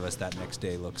for each of us, that next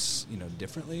day looks,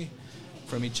 differently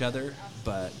from each other.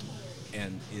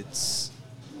 And it's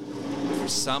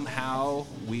somehow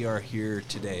we are here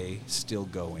today, still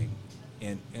going.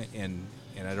 And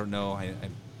I don't know, I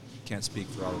can't speak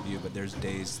for all of you, but there's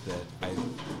days that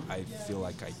I feel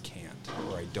like I can't,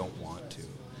 or I don't want to.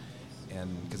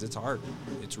 And because it's hard,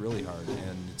 it's really hard,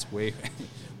 and it's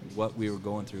what we were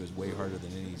going through is way harder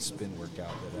than any spin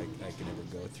workout that I could ever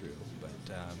go through. But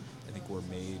I think we're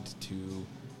made to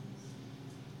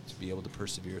be able to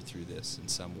persevere through this in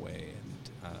some way.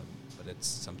 And but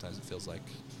sometimes it feels like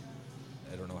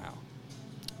I don't know how.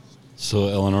 So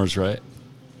Eleanor's right.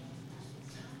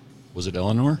 Was it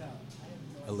Eleanor?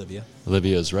 Olivia.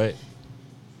 Olivia is right.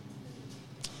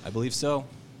 I believe so.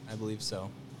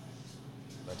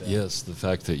 But, yes, the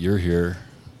fact that you're here,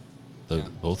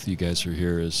 both of you guys are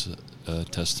here, is a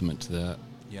testament to that.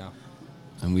 Yeah.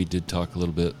 And we did talk a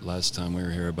little bit last time we were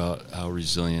here about how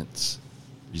resilient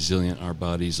our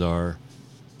bodies are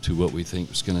to what we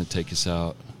think is going to take us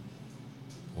out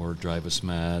or drive us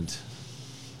mad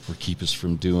or keep us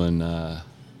from doing the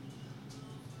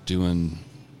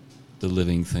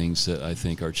living things that I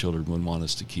think our children would want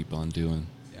us to keep on doing.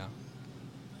 Yeah.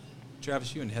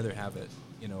 Travis, you and Heather have it,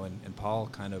 and Paul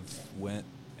kind of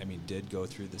did go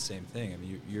through the same thing. I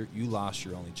mean, you lost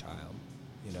your only child,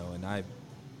 and I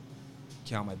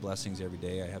count my blessings every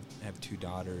day. I have two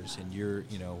daughters, and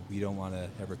we don't want to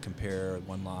ever compare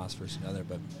one loss versus another,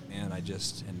 but man,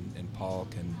 and Paul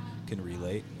can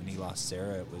relate. When he lost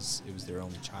Sarah, it was their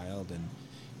only child, and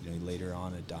he later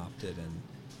on adopted, and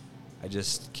I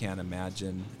just can't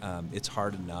imagine. It's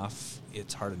hard enough.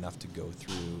 It's hard enough to go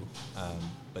through,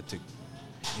 but to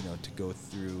go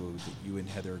through that you and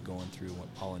Heather are going through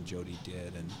what Paul and Jody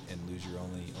did, and lose your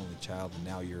only child, and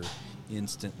now you're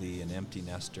instantly an empty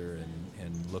nester,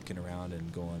 and looking around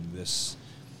and going, this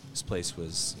place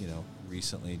was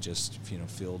recently just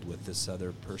filled with this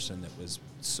other person that was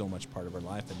so much part of our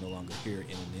life and no longer here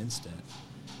in an instant,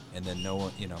 and then no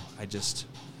one, I just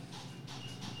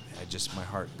my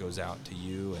heart goes out to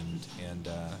you, and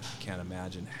can't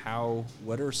imagine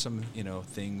what are some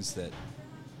things that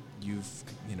you've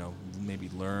maybe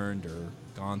learned or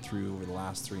gone through over the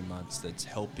last 3 months that's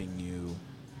helping you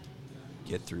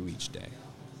get through each day?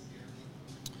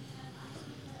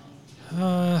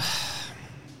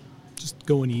 Just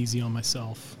going easy on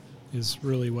myself is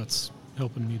really what's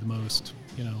helping me the most.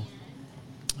 I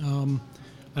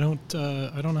don't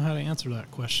know how to answer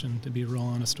that question, to be real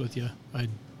honest with you. I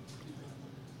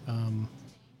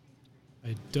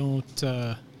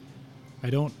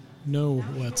don't know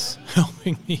what's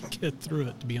helping me get through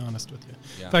it, to be honest with you.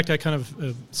 Yeah. In fact, I kind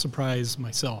of surprise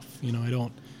myself.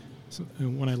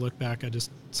 When I look back,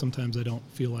 sometimes I don't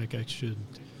feel like I should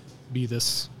be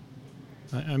this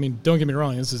I mean, don't get me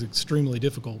wrong, this is extremely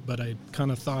difficult, but I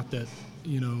kind of thought that,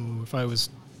 if I was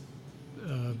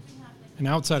an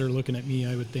outsider looking at me,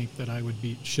 I would think that I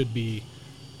should be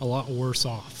a lot worse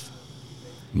off.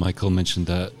 Michael mentioned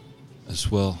that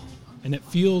as well. And it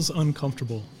feels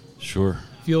uncomfortable. Sure.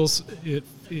 It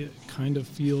kind of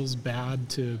feels bad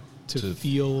to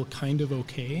feel kind of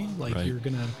okay, like right. you're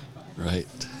gonna. Right.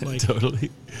 Like,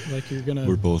 totally. Like you're gonna.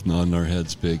 We're both nodding our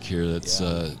heads big here. That's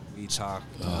we talk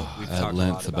at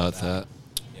length about that.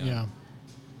 Yeah.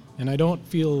 And I don't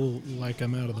feel like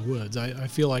I'm out of the woods. I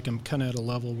feel like I'm kind of at a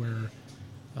level where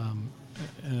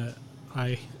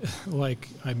I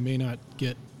may not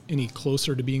get any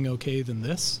closer to being okay than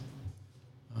this.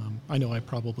 I know I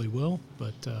probably will,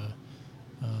 but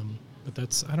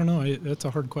that's, I don't know. That's a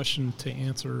hard question to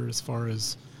answer as far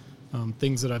as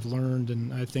things that I've learned.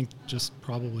 And I think just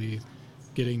probably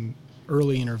getting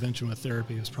early intervention with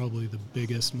therapy is probably the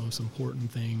biggest, most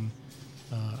important thing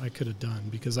I could have done,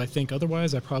 because I think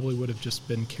otherwise I probably would have just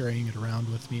been carrying it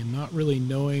around with me and not really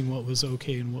knowing what was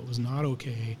okay and what was not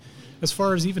okay, as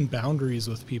far as even boundaries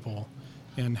with people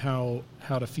and how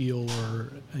to feel,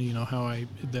 or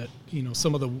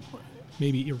some of the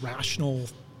maybe irrational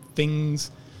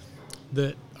things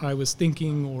that I was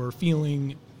thinking or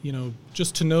feeling,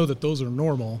 just to know that those are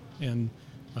normal. And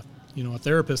a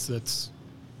therapist has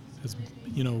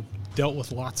dealt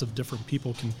with lots of different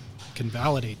people can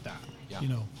validate that.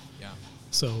 Yeah.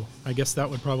 So I guess that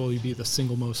would probably be the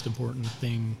single most important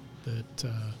thing that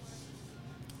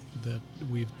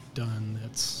we've done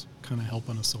that's kind of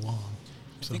helping us along.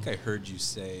 I think I heard you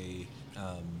say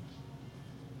a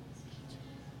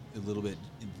little bit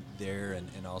there,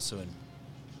 and also in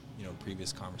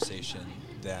previous conversation,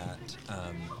 that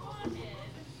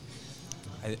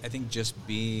I think just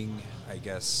being, I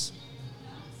guess,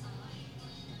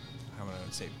 how would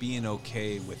I say, being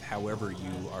okay with however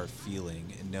you are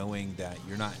feeling, and knowing that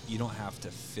you don't have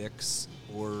to fix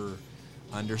or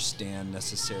understand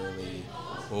necessarily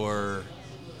or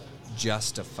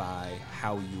justify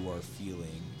how you are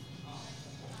feeling.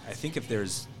 I think if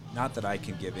there's, not that I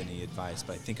can give any advice,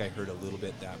 but I think I heard a little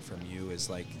bit that from you, is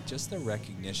like just the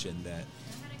recognition that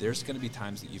there's going to be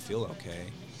times that you feel okay.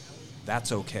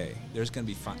 That's okay. There's going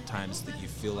to be times that you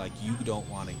feel like you don't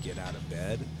want to get out of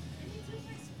bed,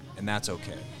 and that's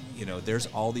okay. There's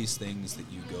all these things that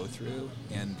you go through,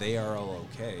 and they are all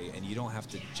okay, and you don't have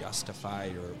to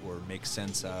justify or make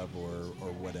sense of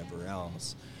or whatever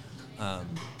else.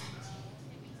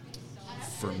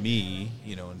 For me,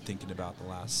 in thinking about the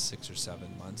last 6 or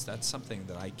 7 months, that's something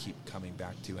that I keep coming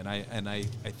back to. And I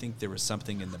think there was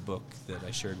something in the book that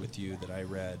I shared with you that I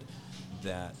read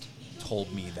that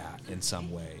told me that in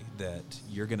some way, that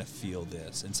you're going to feel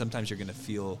this. And sometimes you're going to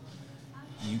feel,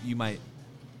 you might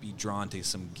be drawn to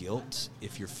some guilt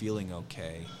if you're feeling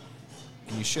okay.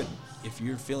 And you shouldn't. If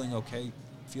you're feeling okay,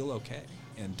 feel okay.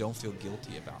 And don't feel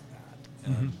guilty about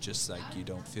that. Just like you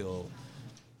don't feel...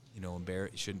 you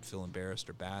shouldn't feel embarrassed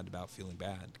or bad about feeling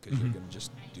bad, because you're going to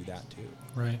just do that too.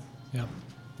 Right. Yeah.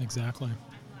 Exactly.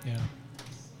 Yeah.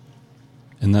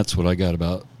 And that's what I got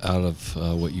out of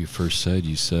what you first said.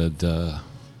 You said,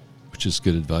 which is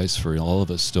good advice for all of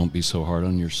us, don't be so hard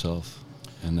on yourself,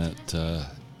 and that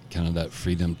kind of that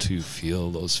freedom to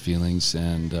feel those feelings.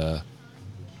 And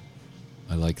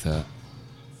I like that.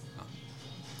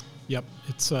 Yep.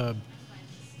 It's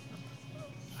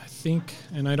think,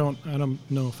 and I don't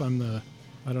know if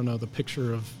I don't know the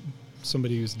picture of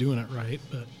somebody who's doing it right,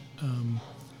 but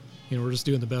we're just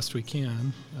doing the best we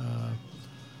can.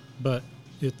 But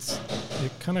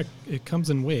it comes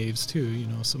in waves too.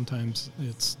 Sometimes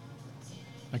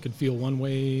I could feel one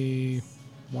way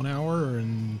 1 hour,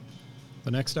 and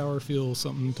the next hour feel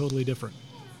something totally different.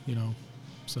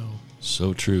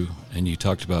 So true. And you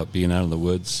talked about being out of the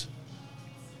woods.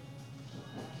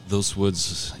 Those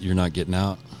woods, you're not getting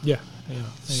out. Yeah.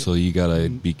 So you got to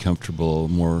be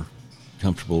more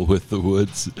comfortable with the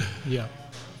woods. Yeah.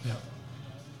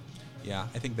 Yeah,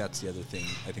 I think that's the other thing.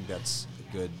 I think that's a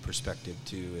good perspective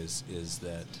too, is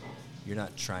that you're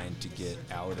not trying to get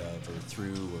out of or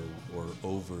through or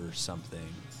over something,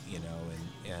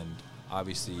 and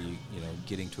obviously,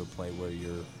 getting to a point where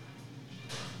you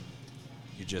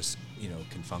just,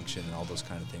 can function, and all those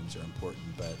kind of things are important,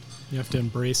 but you have to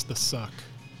embrace the suck.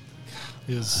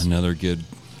 Is another good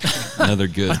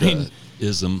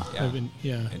ism.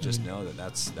 Yeah. And just know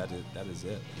that is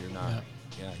it. You're not.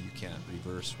 Yeah. You can't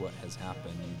reverse what has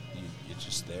happened. It's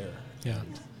just there. Yeah.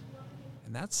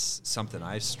 And that's something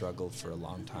I struggled for a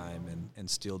long time, and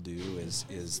still do,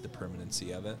 is the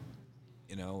permanency of it.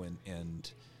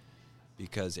 And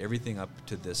because everything up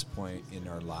to this point in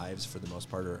our lives, for the most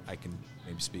part, or I can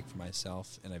maybe speak for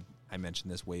myself, and I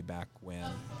mentioned this way back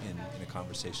when in a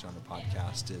conversation on the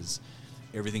podcast, is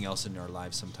everything else in our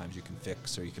lives sometimes you can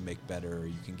fix or you can make better or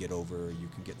you can get over or you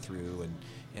can get through,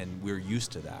 and we're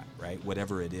used to that, right?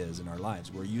 Whatever it is in our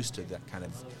lives, we're used to that kind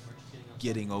of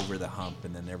getting over the hump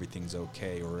and then everything's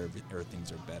okay or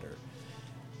things are better.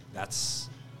 That's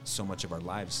so much of our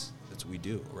lives. That's what we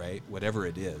do, right? Whatever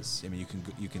it is. I mean,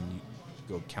 you can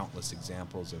go countless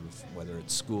examples of whether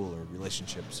it's school or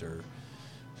relationships or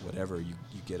whatever. You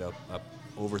get up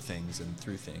over things and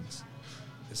through things.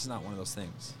 This is not one of those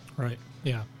things. Right.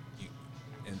 Yeah.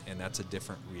 And that's a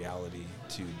different reality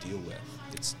to deal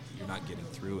with. You're not getting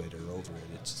through it or over it.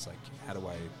 It's just like, how do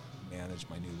I manage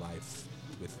my new life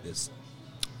with this?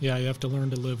 Yeah, you have to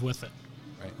learn to live with it.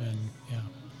 Right. And yeah.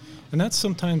 And that's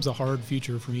sometimes a hard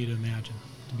future for me to imagine,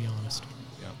 to be honest.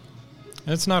 Yeah.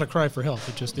 And it's not a cry for help.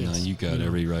 It just is. No, you got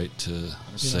every right to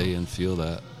say and feel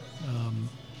that.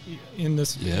 In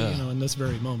this, Yeah. in this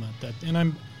very moment. And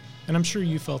I'm sure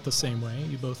you felt the same way.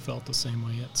 You both felt the same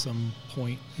way at some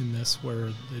point in this, where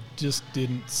it just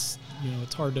didn't.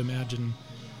 It's hard to imagine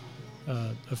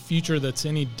a future that's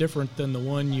any different than the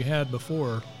one you had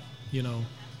before.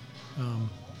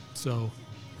 So.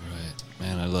 Right,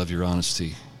 man. I love your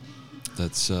honesty.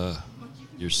 That's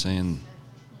you're saying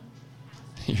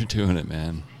you're doing it,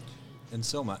 man. And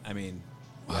so much. I mean,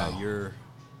 wow. Yeah,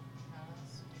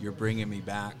 you're bringing me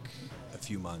back a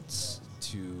few months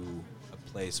to a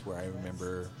place where I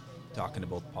remember talking to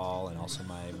both Paul and also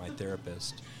my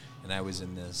therapist, and I was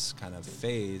in this kind of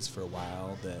phase for a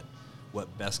while that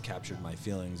what best captured my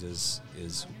feelings is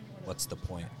what's the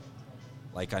point?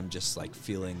 Like, I'm just like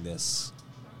feeling this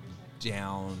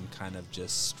down kind of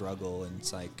just struggle, and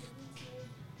it's like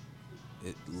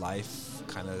life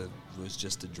kind of was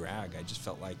just a drag. I just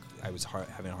felt like I was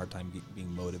having a hard time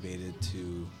being motivated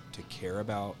to care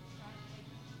about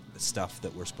the stuff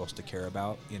that we're supposed to care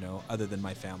about, other than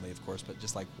my family, of course, but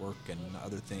just like work and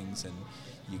other things. And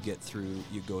you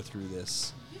go through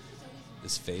this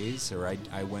phase, or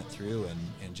I went through,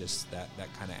 and just that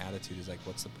kind of attitude is like,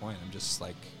 what's the point? I'm just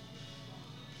like,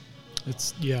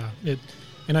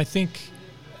 and I think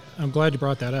I'm glad you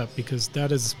brought that up, because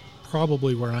that is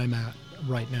probably where I'm at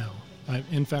right now.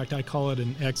 In fact, I call it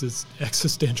an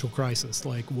existential crisis.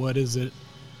 Like, what is it?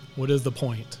 What is the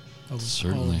point of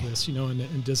Certainly. all of this? And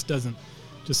it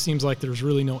just seems like there's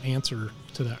really no answer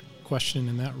to that question,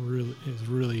 and that really is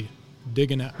really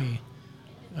digging at me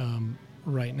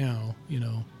right now.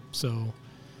 So.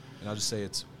 And I'll just say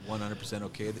it's 100%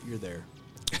 okay that you're there.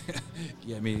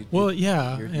 Yeah, I mean. Well,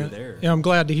 yeah, you're there. Yeah, I'm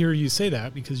glad to hear you say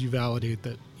that, because you validate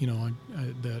that.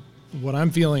 That what I'm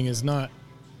feeling is not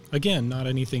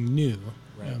anything new.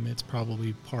 Right. It's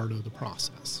probably part of the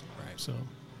process. Right. So.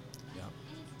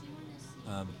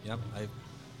 Yeah.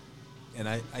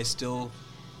 I still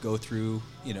go through,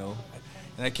 and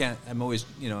I can't. I'm always,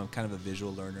 I'm kind of a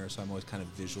visual learner, so I'm always kind of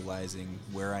visualizing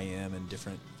where I am in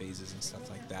different phases and stuff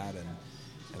like that.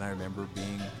 And I remember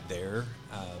being there.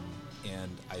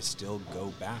 And I still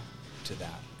go back to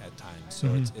that at times. So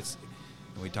it's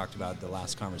and we talked about the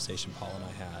last conversation Paul and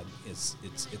I had.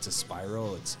 It's a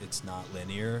spiral. It's not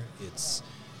linear.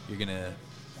 You're gonna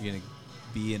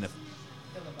be in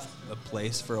a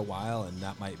place for a while, and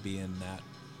that might be in that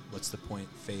what's the point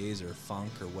phase or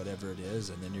funk or whatever it is,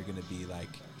 and then you're gonna be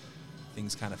like,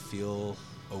 things kind of feel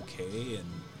okay, and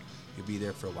you'll be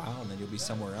there for a while, and then you'll be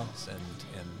somewhere else, and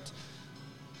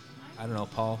I don't know,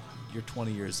 Paul, you're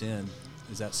 20 years in.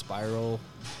 Is that spiral?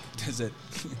 Does it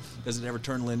ever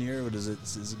turn linear, or does it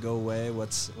go away?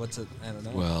 What's it? I don't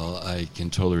know. Well, I can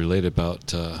totally relate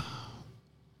about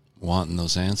wanting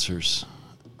those answers,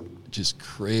 just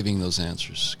craving those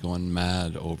answers, going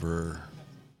mad over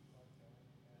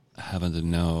having to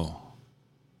know.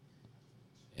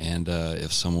 And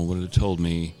if someone would have told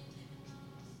me,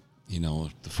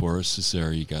 the forest is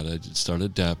there, you got to start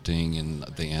adapting, and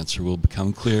the answer will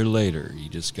become clear later. You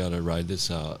just got to ride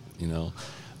this out,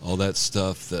 all that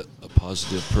stuff that a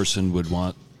positive person would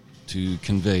want to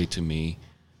convey to me.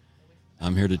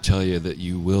 I'm here to tell you that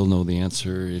you will know the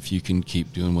answer if you can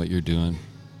keep doing what you're doing.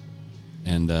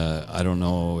 And I don't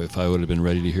know if I would have been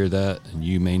ready to hear that, and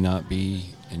you may not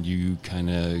be, and you kind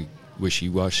of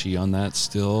wishy-washy on that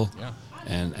still. Yeah.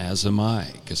 And as am I,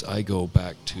 because I go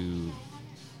back to...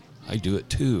 I do it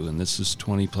too, and this is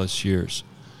 20 plus years.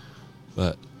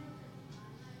 But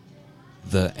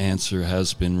the answer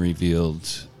has been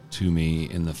revealed to me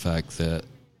in the fact that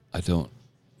I don't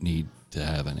need to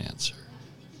have an answer.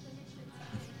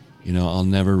 I'll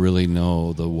never really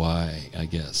know the why, I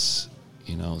guess.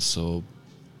 So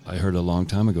I heard a long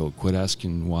time ago, quit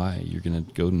asking why. You're going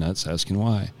to go nuts asking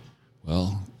why.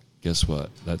 Well, guess what?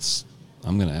 That's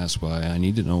I'm going to ask why. I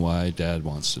need to know why. Dad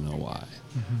wants to know why.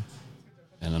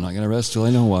 And I'm not going to rest till I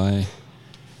know why.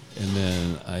 And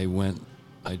then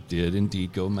I did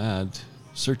indeed go mad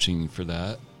searching for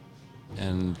that.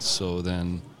 And so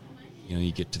then,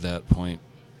 you get to that point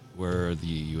where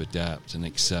you adapt and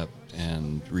accept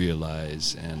and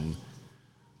realize, and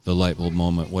the light bulb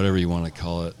moment, whatever you want to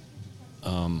call it.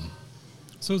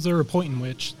 So is there a point in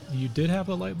which you did have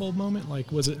the light bulb moment?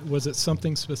 Like, was it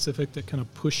something specific that kind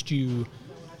of pushed you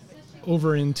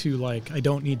over into, like, I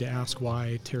don't need to ask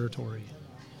why territory?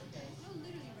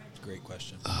 Great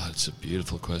question. It's a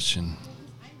beautiful question.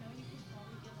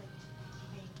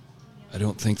 I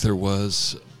don't think there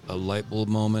was a light bulb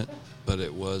moment, but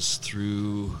it was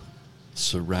through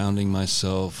surrounding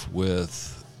myself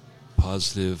with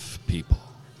positive people.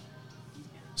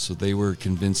 So they were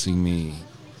convincing me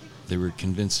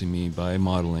by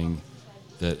modeling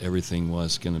that everything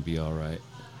was going to be all right.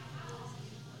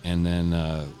 And then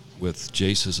with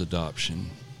Jace's adoption,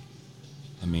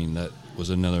 that was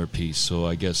another piece. So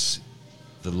I guess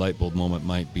the light bulb moment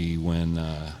might be when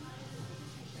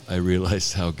I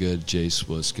realized how good Jace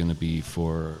was going to be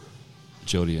for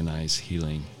Jody and I's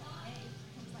healing.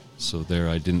 So there,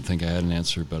 I didn't think I had an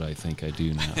answer, but I think I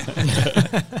do now.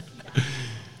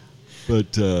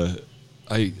 But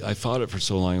I fought it for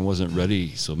so long, I wasn't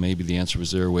ready. So maybe the answer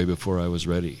was there way before I was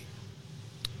ready.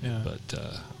 Yeah. But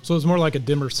so it was more like a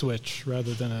dimmer switch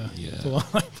rather than a full-on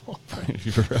light bulb.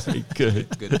 You're right.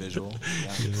 Good. Good visual.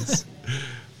 Yeah. Yes.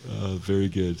 Very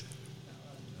good.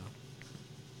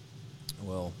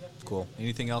 Well, cool.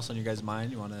 Anything else on your guys'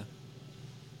 mind you want to?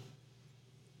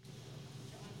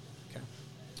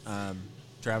 Okay.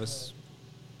 Travis,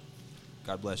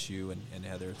 God bless you, and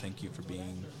Heather. Thank you for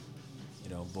being,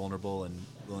 vulnerable and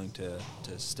willing to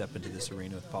step into this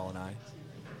arena with Paul and I.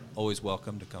 Always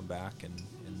welcome to come back and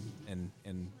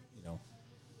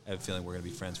I have a feeling we're going to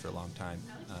be friends for a long time.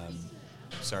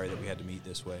 Sorry that we had to meet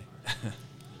this way,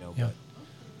 Yeah.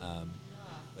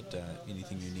 but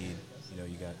anything you need,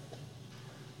 you got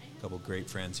a couple great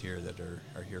friends here that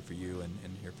are here for you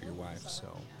and here for your wife. So,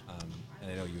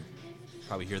 and I know you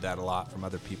probably hear that a lot from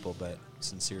other people, but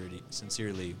sincerely,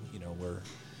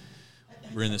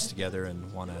 we're in this together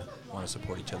and want to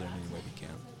support each other in any way we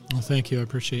can. Well, thank you. I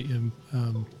appreciate you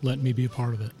letting me be a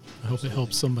part of it. I hope it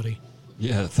helps somebody.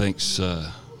 Yeah, thanks.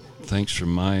 Thanks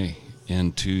from my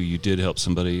end too. You did help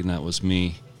somebody, and that was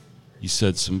me. You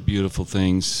said some beautiful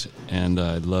things, and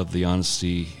I love the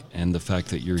honesty and the fact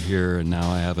that you're here, and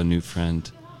now I have a new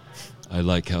friend. I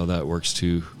like how that works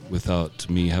too, without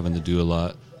me having to do a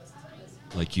lot.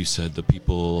 Like you said, the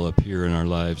people appear in our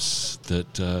lives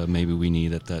that maybe we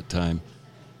need at that time.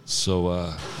 So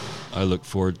I look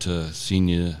forward to seeing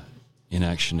you in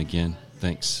action again.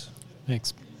 Thanks.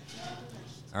 Thanks.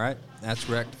 All right. That's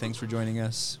Wrecked. Thanks for joining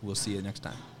us. We'll see you next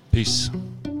time. Peace.